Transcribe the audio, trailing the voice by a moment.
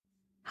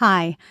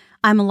Hi,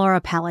 I'm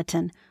Laura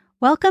Paladin.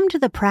 Welcome to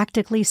the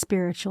Practically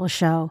Spiritual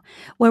Show,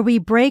 where we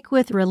break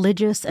with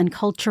religious and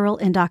cultural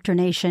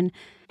indoctrination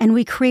and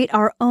we create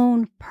our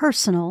own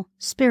personal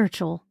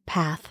spiritual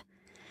path.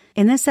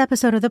 In this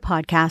episode of the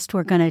podcast,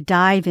 we're going to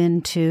dive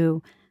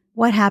into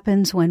what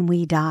happens when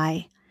we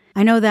die.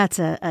 I know that's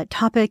a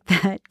topic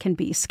that can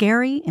be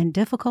scary and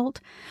difficult,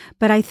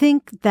 but I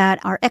think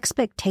that our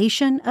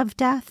expectation of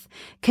death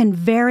can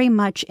very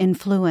much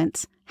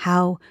influence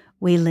how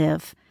we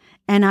live.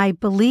 And I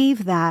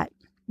believe that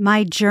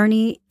my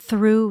journey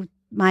through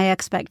my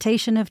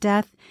expectation of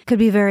death could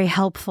be very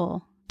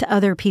helpful to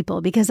other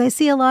people because I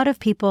see a lot of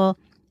people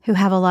who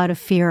have a lot of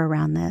fear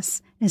around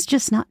this. It's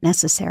just not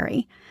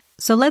necessary.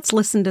 So let's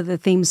listen to the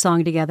theme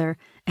song together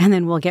and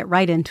then we'll get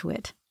right into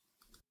it.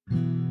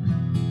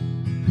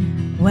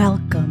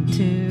 Welcome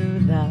to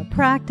the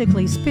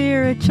Practically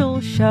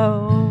Spiritual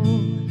Show.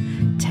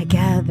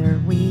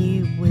 Together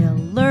we will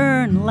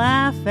learn,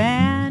 laugh,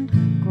 and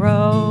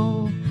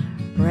grow.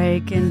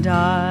 Break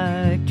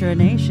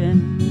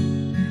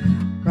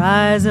indoctrination,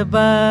 rise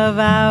above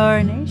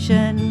our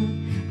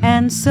nation,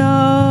 and soar.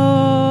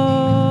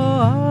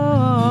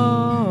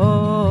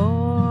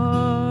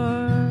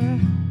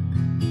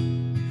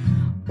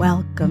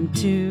 Welcome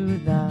to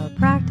the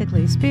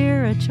Practically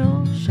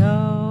Spiritual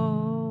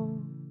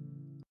Show.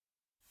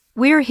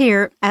 We're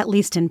here, at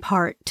least in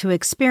part, to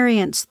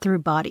experience through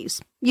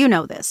bodies. You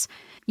know this.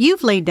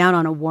 You've laid down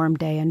on a warm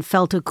day and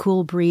felt a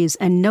cool breeze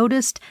and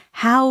noticed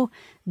how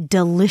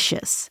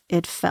delicious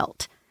it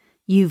felt.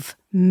 You've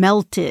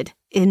melted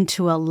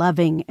into a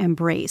loving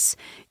embrace.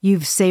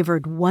 You've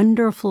savored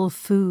wonderful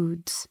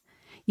foods.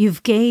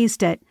 You've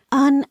gazed at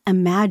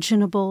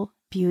unimaginable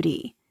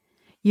beauty.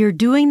 You're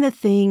doing the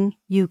thing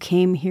you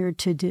came here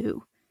to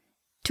do,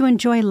 to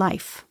enjoy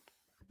life.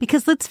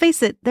 Because let's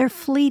face it, they're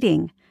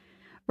fleeting,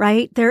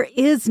 right? There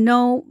is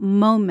no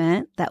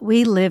moment that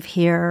we live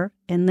here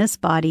in this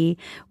body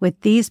with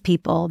these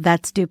people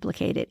that's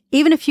duplicated.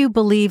 Even if you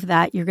believe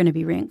that you're going to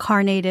be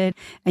reincarnated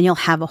and you'll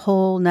have a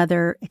whole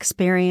nother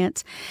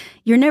experience,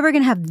 you're never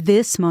going to have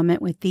this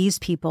moment with these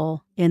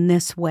people in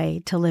this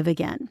way to live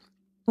again.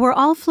 We're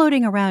all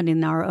floating around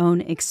in our own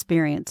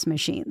experience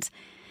machines.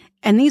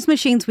 And these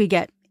machines we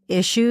get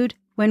issued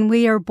when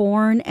we are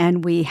born,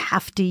 and we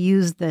have to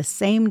use the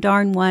same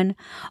darn one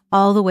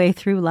all the way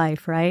through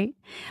life, right?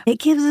 It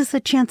gives us a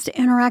chance to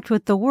interact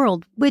with the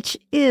world, which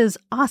is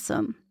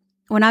awesome.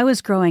 When I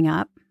was growing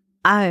up,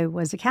 I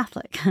was a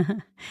Catholic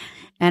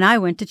and I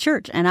went to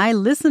church and I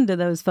listened to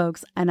those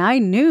folks and I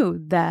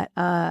knew that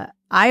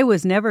I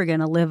was never going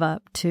to live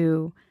up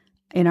to,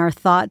 in our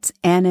thoughts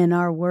and in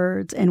our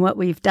words and what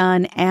we've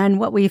done and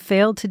what we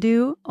failed to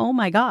do. Oh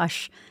my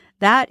gosh,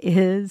 that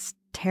is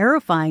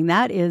terrifying.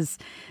 That is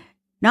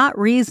not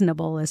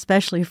reasonable,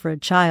 especially for a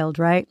child,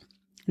 right?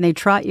 And they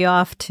trot you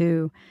off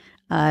to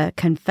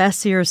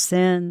confess your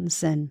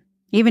sins. And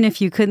even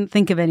if you couldn't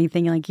think of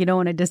anything, like you don't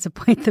want to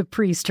disappoint the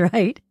priest,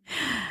 right?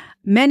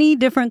 Many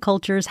different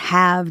cultures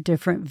have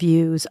different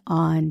views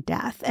on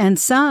death. And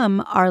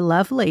some are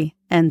lovely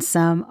and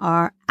some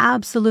are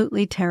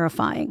absolutely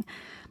terrifying.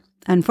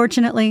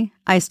 Unfortunately,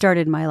 I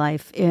started my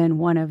life in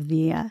one of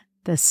the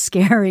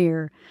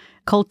scarier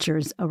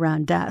cultures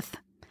around death.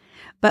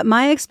 But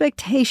my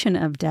expectation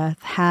of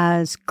death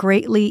has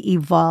greatly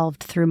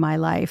evolved through my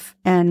life,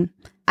 and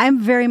I'm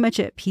very much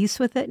at peace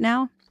with it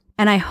now.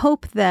 And I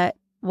hope that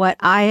what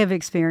I have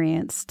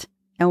experienced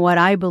and what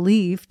I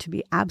believe to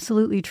be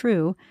absolutely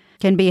true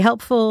can be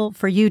helpful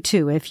for you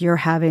too if you're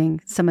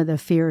having some of the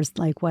fears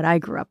like what I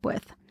grew up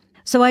with.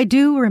 So I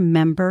do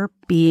remember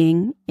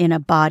being in a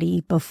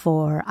body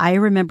before. I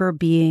remember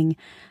being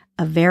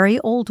a very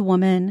old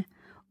woman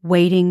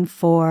waiting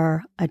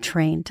for a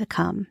train to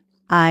come.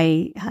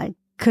 I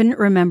couldn't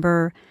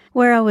remember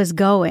where I was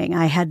going.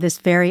 I had this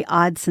very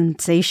odd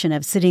sensation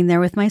of sitting there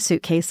with my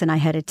suitcase and I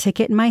had a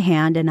ticket in my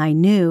hand, and I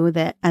knew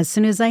that as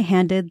soon as I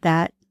handed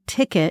that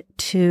ticket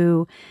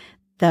to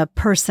the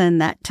person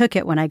that took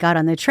it when I got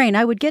on the train,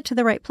 I would get to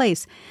the right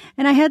place.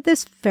 And I had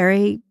this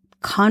very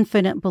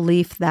confident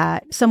belief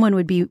that someone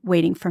would be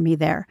waiting for me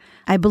there.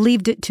 I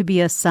believed it to be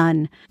a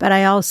son, but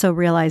I also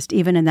realized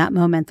even in that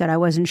moment that I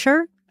wasn't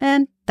sure,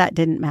 and that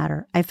didn't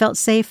matter. I felt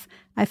safe.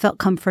 I felt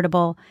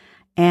comfortable.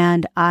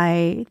 And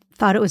I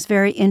thought it was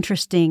very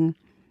interesting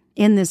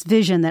in this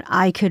vision that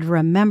I could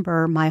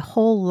remember my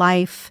whole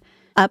life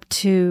up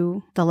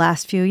to the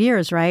last few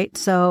years, right?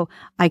 So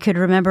I could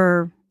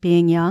remember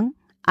being young.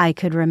 I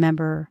could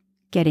remember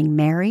getting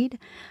married.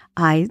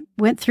 I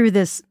went through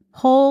this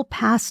whole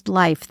past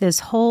life, this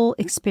whole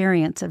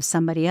experience of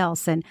somebody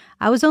else. And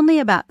I was only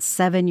about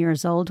 7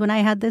 years old when I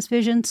had this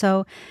vision.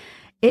 So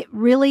it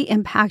really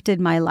impacted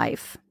my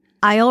life.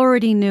 I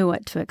already knew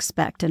what to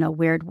expect in a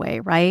weird way,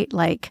 right?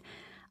 Like,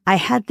 I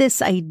had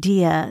this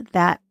idea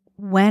that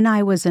when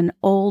I was an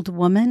old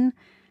woman,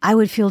 I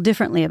would feel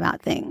differently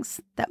about things,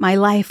 that my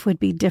life would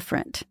be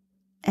different.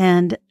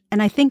 And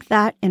I think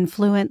that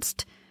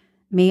influenced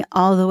me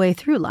all the way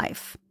through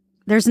life.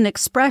 There's an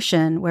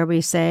expression where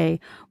we say,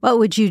 what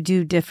would you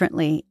do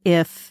differently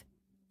if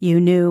you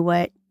knew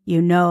what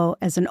you know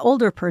as an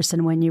older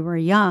person when you were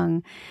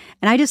young.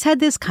 And I just had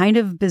this kind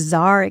of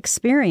bizarre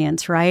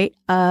experience, right,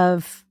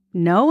 of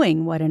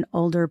knowing what an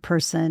older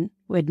person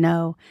would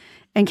know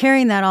and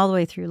carrying that all the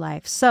way through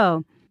life.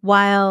 So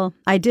while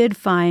I did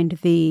find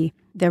the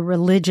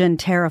religion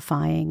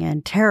terrifying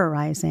and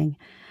terrorizing,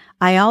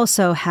 I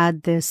also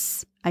had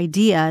this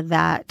idea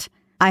that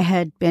I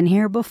had been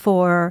here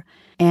before,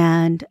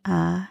 and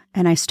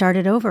I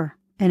started over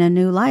in a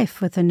new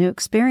life with a new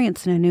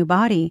experience and a new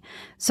body.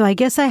 So I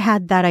guess I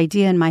had that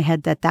idea in my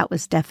head that that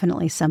was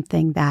definitely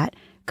something that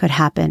could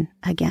happen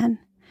again.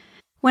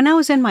 When I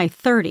was in my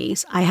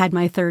 30s, I had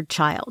my third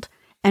child.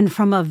 And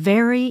from a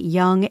very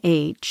young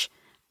age,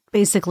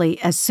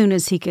 basically as soon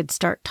as he could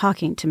start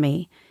talking to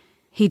me,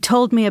 he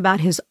told me about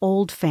his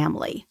old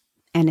family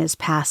and his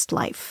past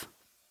life.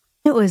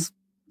 It was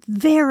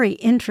very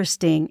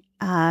interesting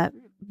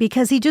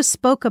because he just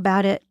spoke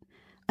about it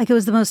like it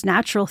was the most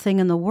natural thing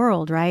in the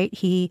world, right?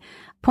 He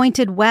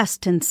pointed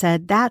west and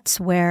said, that's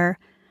where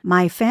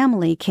my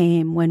family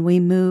came when we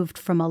moved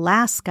from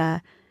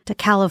Alaska to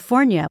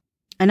California.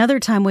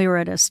 Another time we were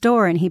at a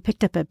store and he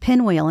picked up a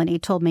pinwheel and he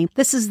told me,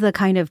 this is the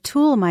kind of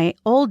tool my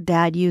old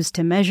dad used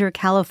to measure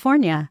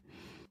California.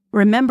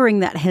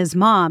 Remembering that his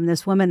mom,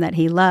 this woman that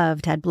he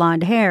loved, had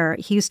blonde hair,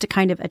 he used to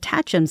kind of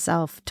attach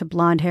himself to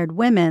blonde-haired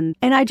women.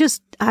 And I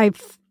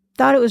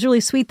thought it was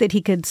really sweet that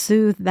he could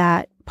soothe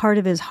that part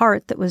of his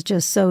heart that was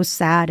just so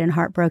sad and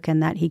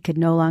heartbroken that he could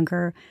no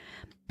longer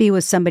be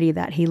with somebody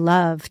that he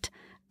loved.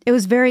 It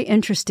was very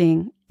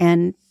interesting,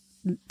 and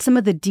some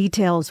of the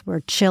details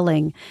were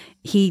chilling.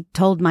 He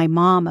told my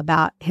mom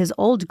about his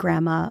old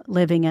grandma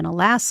living in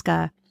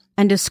Alaska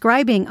and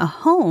describing a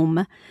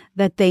home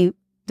that they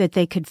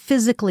could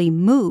physically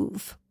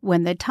move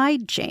when the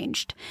tide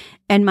changed.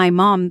 And my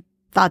mom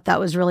thought that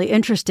was really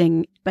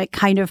interesting, but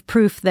kind of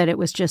proof that it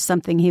was just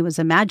something he was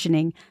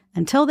imagining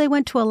until they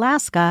went to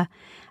Alaska.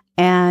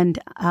 And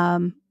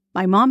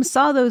my mom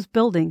saw those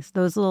buildings,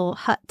 those little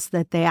huts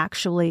that they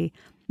actually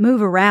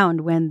move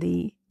around when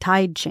the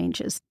tide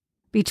changes.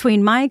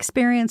 Between my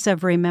experience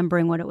of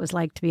remembering what it was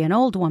like to be an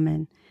old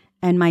woman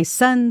and my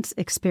son's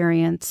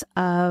experience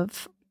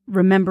of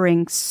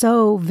remembering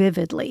so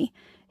vividly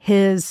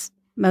his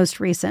most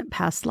recent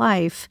past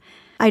life,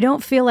 I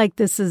don't feel like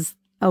this is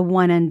a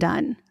one and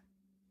done.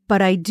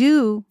 But I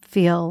do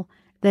feel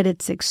that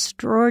it's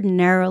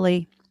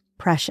extraordinarily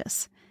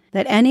precious,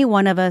 that any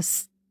one of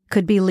us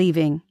could be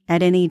leaving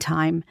at any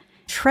time,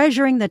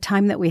 treasuring the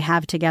time that we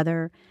have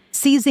together,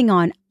 seizing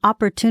on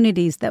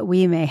opportunities that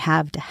we may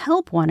have to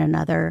help one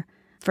another.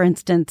 For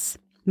instance,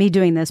 me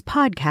doing this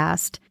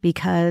podcast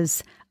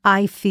because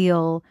I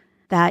feel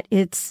that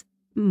it's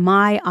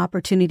my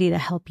opportunity to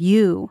help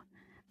you.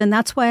 And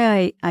that's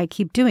why I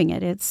keep doing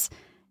it. It's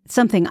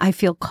something I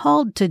feel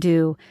called to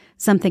do,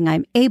 something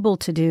I'm able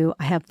to do.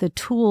 I have the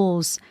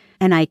tools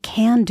and I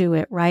can do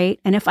it, right?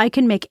 And if I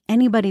can make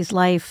anybody's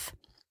life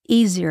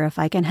easier, if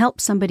I can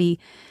help somebody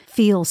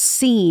feel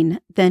seen,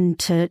 then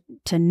to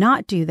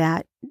not do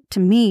that, to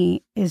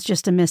me, is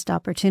just a missed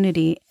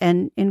opportunity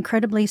and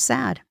incredibly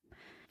sad.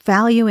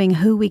 Valuing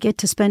who we get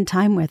to spend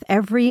time with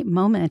every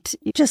moment,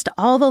 just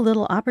all the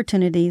little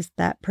opportunities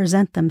that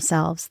present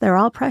themselves, they're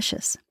all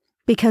precious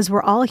because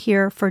we're all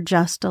here for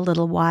just a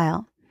little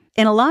while.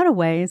 In a lot of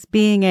ways,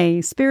 being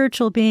a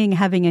spiritual being,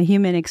 having a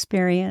human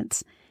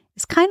experience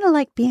is kind of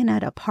like being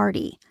at a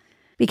party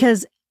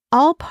because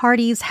all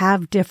parties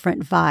have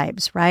different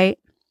vibes, right?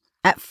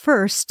 At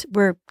first,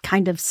 we're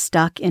kind of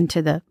stuck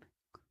into the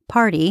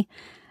party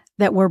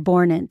that we're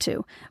born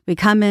into. We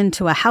come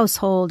into a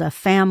household, a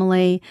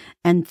family,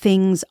 and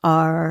things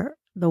are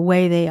the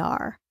way they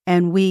are.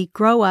 And we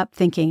grow up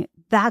thinking,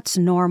 that's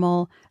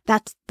normal,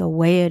 that's the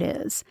way it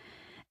is.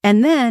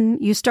 And then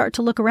you start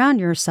to look around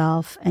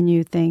yourself and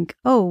you think,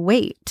 oh,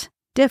 wait,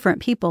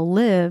 different people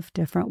live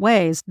different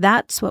ways.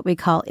 That's what we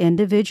call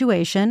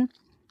individuation.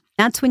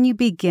 That's when you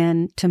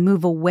begin to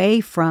move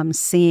away from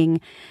seeing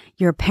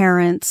your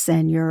parents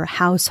and your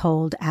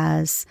household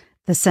as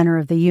the center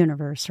of the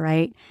universe,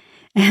 right?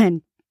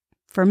 And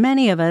for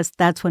many of us,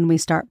 that's when we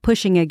start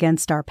pushing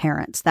against our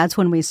parents. That's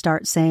when we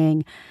start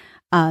saying,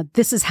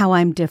 this is how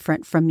I'm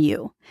different from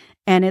you.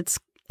 And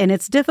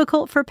it's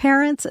difficult for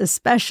parents,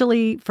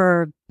 especially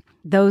for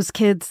those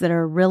kids that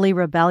are really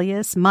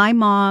rebellious. My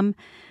mom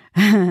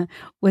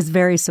was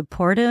very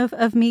supportive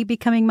of me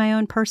becoming my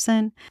own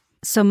person.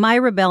 So my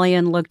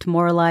rebellion looked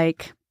more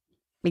like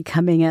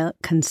becoming a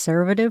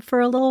conservative for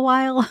a little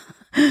while.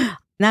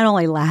 That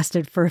only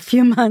lasted for a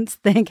few months,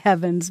 thank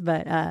heavens,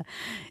 but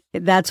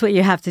that's what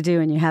you have to do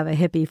when you have a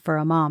hippie for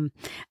a mom.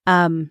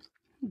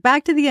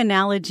 Back to the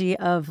analogy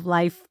of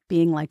life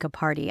being like a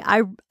party.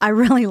 I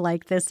really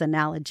like this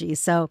analogy.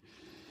 So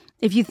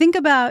if you think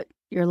about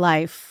your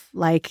life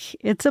like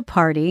it's a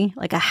party,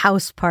 like a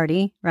house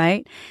party,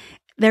 right?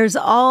 There's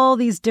all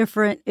these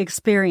different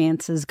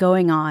experiences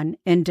going on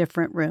in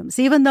different rooms,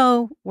 even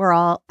though we're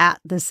all at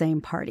the same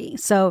party.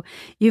 So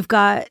you've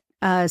got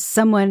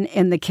someone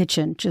in the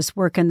kitchen just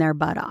working their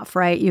butt off,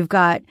 right? You've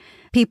got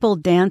people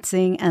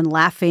dancing and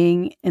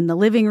laughing in the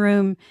living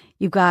room.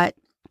 You've got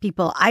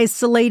people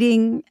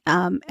isolating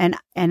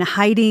and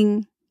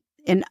hiding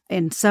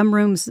in some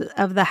rooms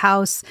of the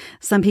house.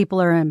 Some people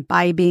are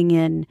imbibing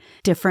in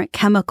different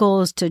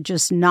chemicals to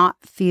just not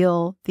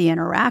feel the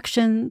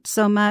interaction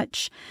so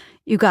much.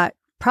 You got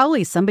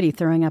probably somebody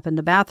throwing up in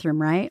the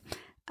bathroom, right?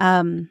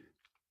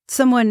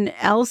 Someone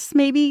else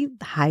maybe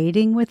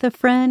hiding with a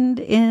friend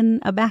in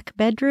a back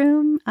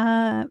bedroom.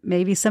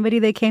 Maybe somebody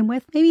they came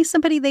with, maybe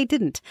somebody they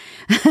didn't.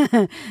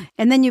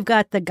 And then you've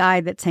got the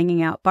guy that's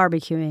hanging out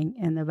barbecuing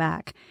in the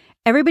back.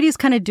 Everybody's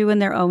kind of doing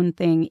their own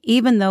thing,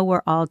 even though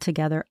we're all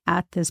together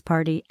at this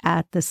party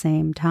at the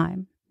same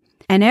time.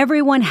 And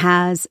everyone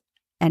has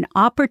an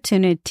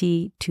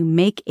opportunity to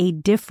make a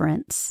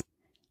difference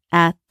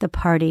at the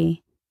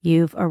party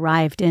you've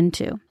arrived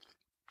into.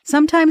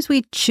 Sometimes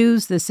we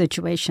choose the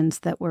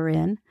situations that we're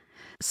in.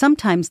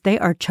 Sometimes they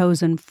are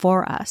chosen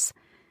for us.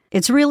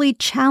 It's really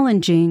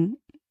challenging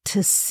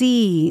to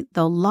see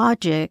the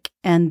logic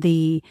and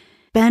the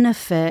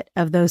benefit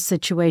of those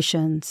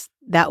situations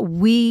that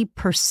we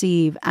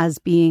perceive as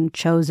being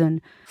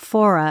chosen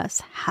for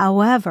us.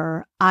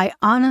 However, I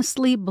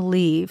honestly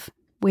believe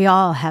we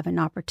all have an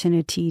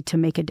opportunity to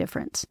make a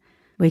difference.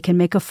 We can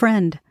make a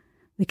friend.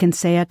 We can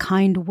say a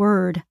kind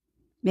word.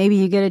 Maybe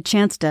you get a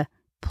chance to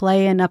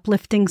play an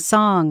uplifting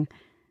song.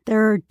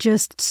 There are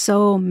just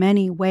so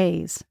many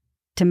ways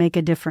to make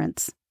a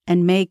difference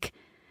and make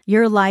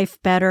your life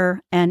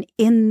better and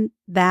in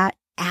that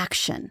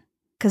action.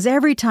 Because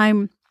every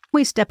time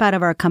we step out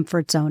of our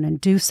comfort zone and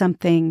do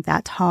something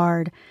that's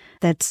hard,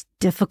 that's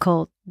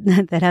difficult,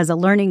 that has a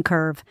learning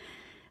curve,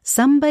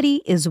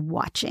 somebody is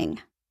watching.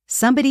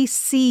 Somebody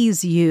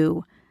sees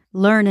you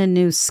learn a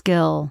new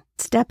skill.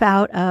 Step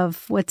out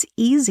of what's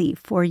easy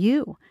for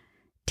you.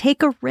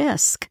 Take a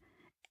risk.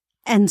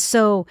 And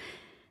so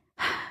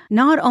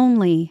not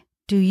only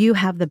do you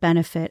have the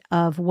benefit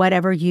of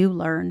whatever you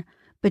learn,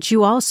 but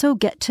you also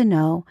get to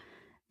know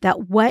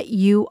that what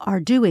you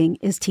are doing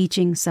is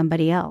teaching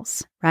somebody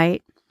else,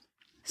 right?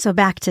 So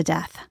back to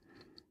death.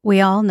 We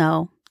all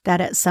know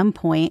that at some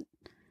point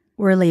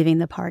we're leaving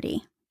the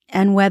party.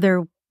 And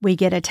whether we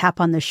get a tap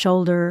on the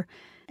shoulder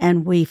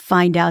and we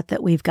find out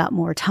that we've got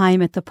more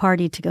time at the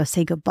party to go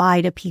say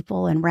goodbye to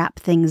people and wrap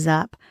things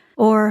up,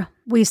 or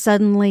we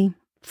suddenly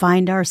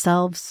find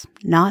ourselves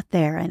not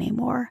there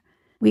anymore,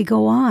 we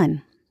go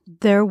on.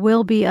 There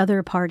will be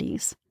other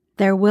parties.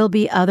 There will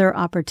be other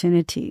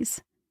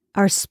opportunities.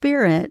 Our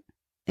spirit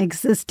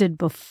existed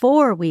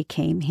before we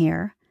came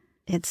here.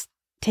 It's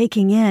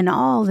taking in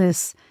all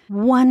this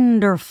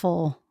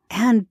wonderful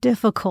and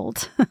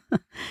difficult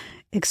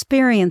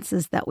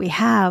experiences that we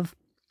have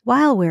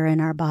while we're in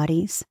our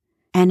bodies,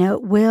 and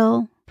it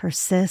will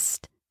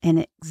persist and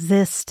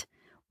exist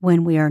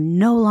when we are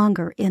no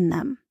longer in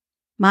them.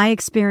 My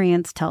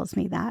experience tells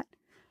me that.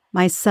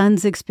 My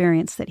son's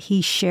experience that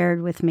he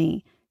shared with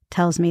me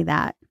tells me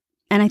that.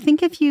 And I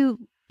think if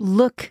you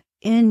look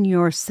in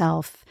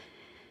yourself,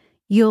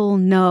 you'll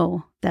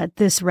know that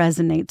this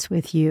resonates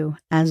with you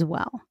as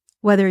well.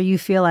 Whether you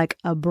feel like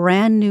a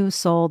brand new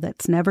soul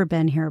that's never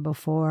been here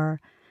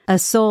before, a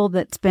soul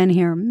that's been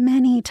here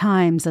many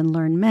times and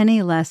learned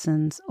many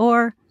lessons,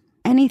 or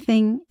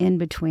anything in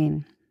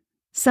between.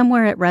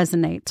 Somewhere it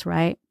resonates,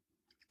 right?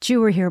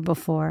 You were here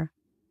before.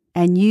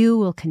 And you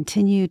will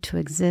continue to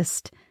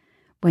exist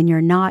when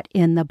you're not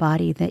in the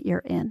body that you're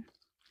in.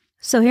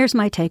 So here's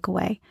my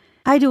takeaway.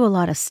 I do a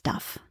lot of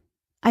stuff.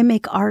 I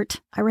make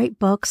art. I write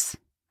books.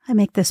 I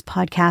make this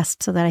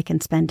podcast so that I can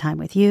spend time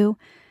with you.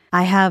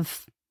 I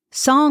have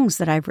songs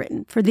that I've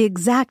written for the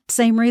exact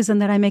same reason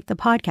that I make the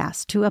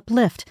podcast, to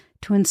uplift,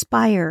 to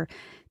inspire,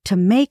 to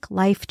make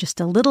life just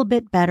a little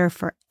bit better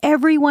for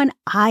everyone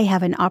I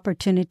have an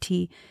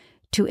opportunity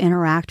to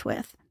interact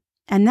with.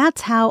 And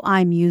that's how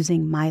I'm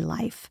using my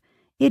life.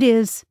 It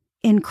is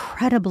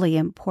incredibly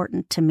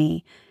important to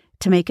me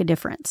to make a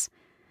difference.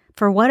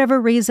 For whatever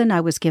reason,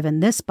 I was given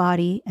this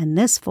body and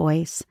this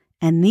voice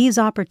and these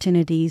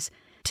opportunities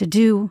to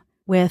do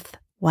with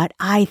what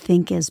I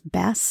think is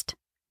best.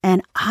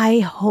 And I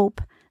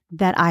hope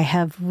that I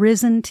have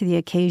risen to the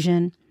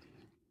occasion.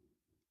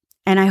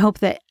 And I hope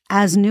that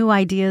as new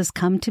ideas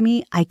come to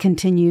me, I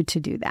continue to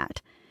do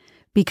that,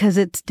 because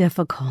it's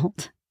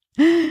difficult.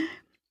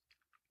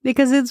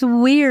 Because it's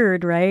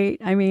weird, right?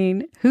 I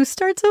mean, who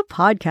starts a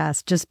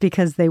podcast just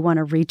because they want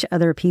to reach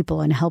other people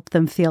and help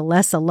them feel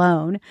less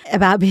alone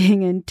about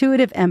being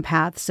intuitive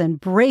empaths and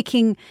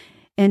breaking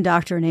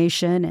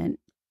indoctrination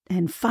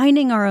and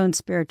finding our own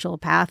spiritual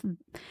path?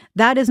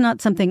 That is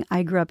not something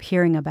I grew up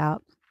hearing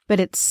about, but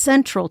it's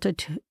central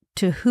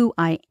to who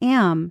I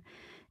am.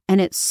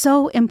 And it's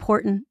so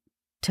important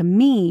to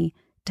me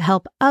to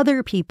help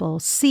other people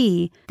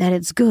see that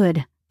it's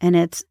good and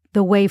it's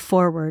the way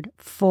forward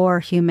for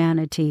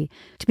humanity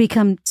to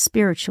become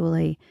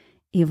spiritually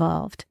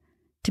evolved,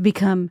 to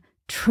become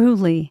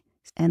truly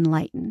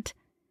enlightened.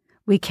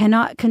 We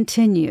cannot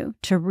continue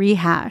to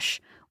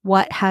rehash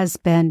what has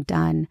been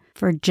done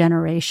for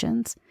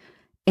generations.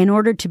 In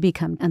order to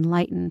become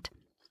enlightened,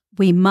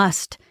 we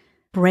must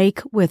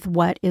break with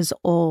what is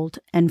old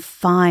and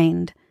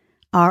find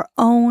our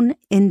own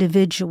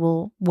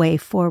individual way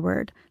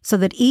forward so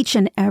that each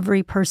and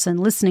every person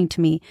listening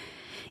to me,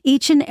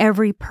 each and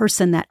every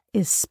person that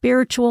is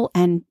spiritual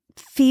and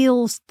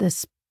feels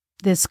this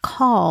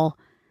call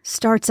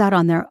starts out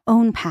on their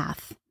own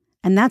path.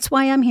 And that's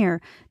why I'm here,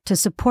 to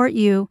support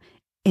you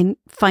in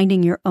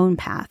finding your own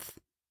path.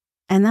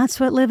 And that's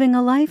what living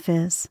a life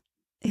is.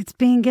 It's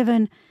being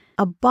given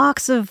a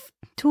box of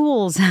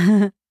tools,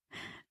 a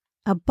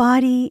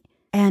body,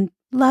 and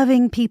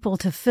loving people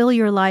to fill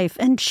your life,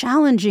 and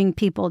challenging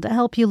people to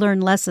help you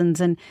learn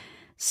lessons, and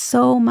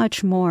so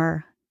much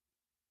more.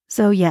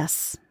 So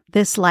yes,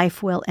 this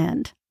life will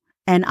end.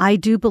 And I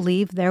do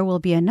believe there will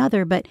be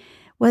another, but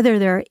whether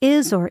there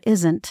is or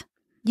isn't,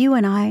 you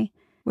and I,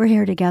 we're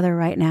here together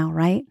right now,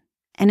 right?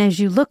 And as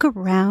you look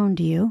around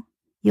you,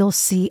 you'll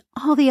see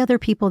all the other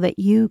people that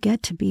you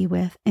get to be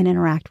with and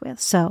interact with.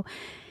 So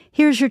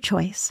here's your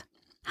choice.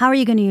 How are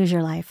you going to use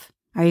your life?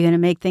 Are you going to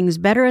make things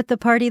better at the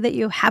party that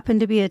you happen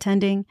to be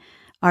attending?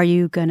 Are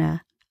you going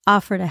to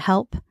offer to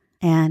help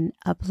and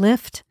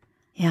uplift?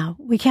 Yeah,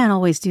 we can't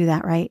always do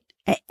that, right?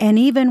 And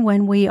even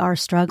when we are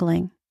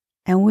struggling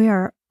and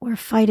we're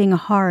fighting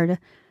hard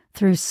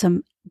through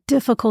some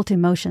difficult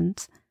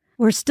emotions,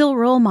 we're still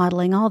role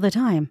modeling all the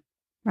time,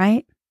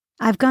 right?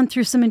 I've gone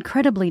through some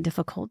incredibly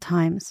difficult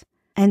times.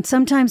 And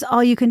sometimes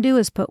all you can do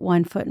is put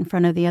one foot in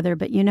front of the other.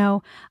 But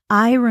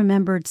I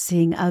remembered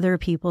seeing other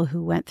people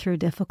who went through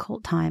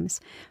difficult times.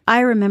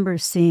 I remember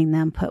seeing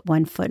them put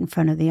one foot in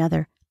front of the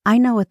other. I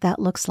know what that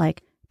looks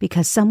like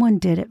because someone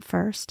did it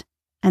first.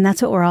 And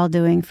that's what we're all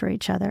doing for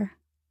each other.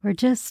 We're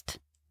just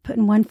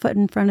putting one foot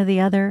in front of the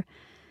other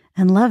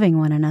and loving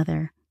one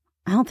another.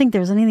 I don't think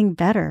there's anything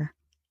better.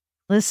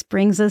 This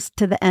brings us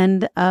to the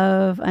end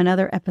of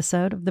another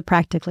episode of the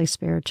Practically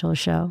Spiritual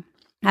Show.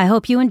 I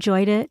hope you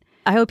enjoyed it.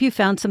 I hope you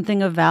found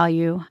something of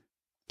value.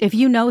 If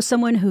you know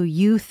someone who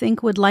you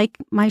think would like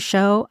my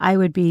show, I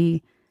would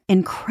be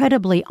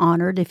incredibly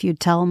honored if you'd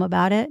tell them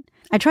about it.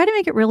 I try to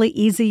make it really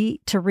easy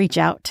to reach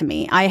out to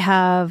me. I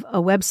have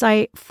a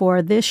website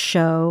for this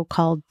show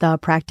called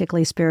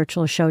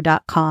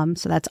thepracticallyspiritualshow.com.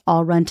 So that's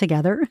all run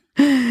together.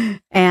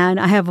 And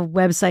I have a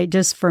website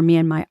just for me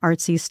and my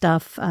artsy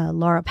stuff,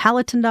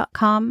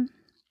 laurapallatin.com.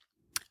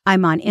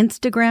 I'm on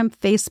Instagram,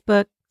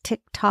 Facebook,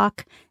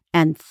 TikTok,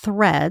 and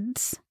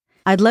Threads.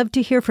 I'd love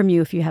to hear from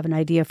you if you have an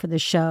idea for the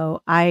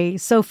show. I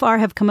so far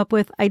have come up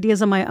with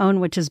ideas on my own,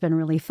 which has been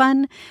really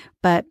fun.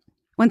 But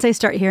once I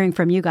start hearing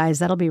from you guys,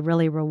 that'll be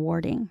really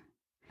rewarding.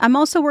 I'm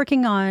also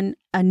working on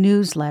a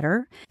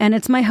newsletter, and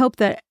it's my hope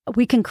that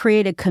we can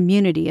create a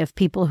community of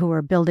people who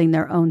are building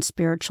their own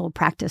spiritual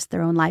practice,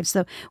 their own lives,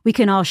 so we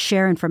can all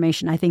share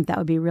information. I think that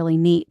would be really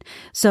neat.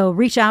 So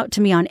reach out to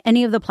me on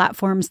any of the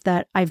platforms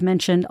that I've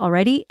mentioned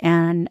already,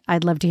 and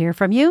I'd love to hear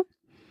from you.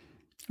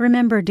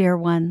 Remember, dear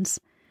ones,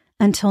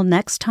 until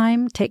next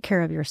time, take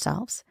care of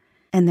yourselves.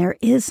 And there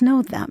is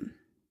no them.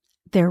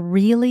 There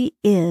really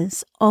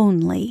is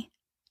only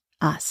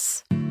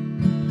us.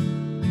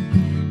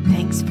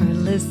 Thanks for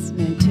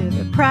listening to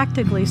the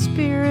Practically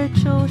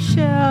Spiritual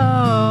Show.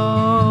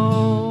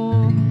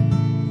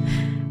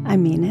 I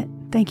mean it.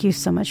 Thank you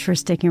so much for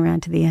sticking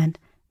around to the end.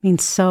 It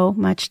means so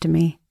much to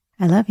me.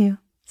 I love you.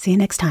 See you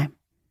next time.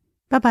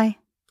 Bye-bye.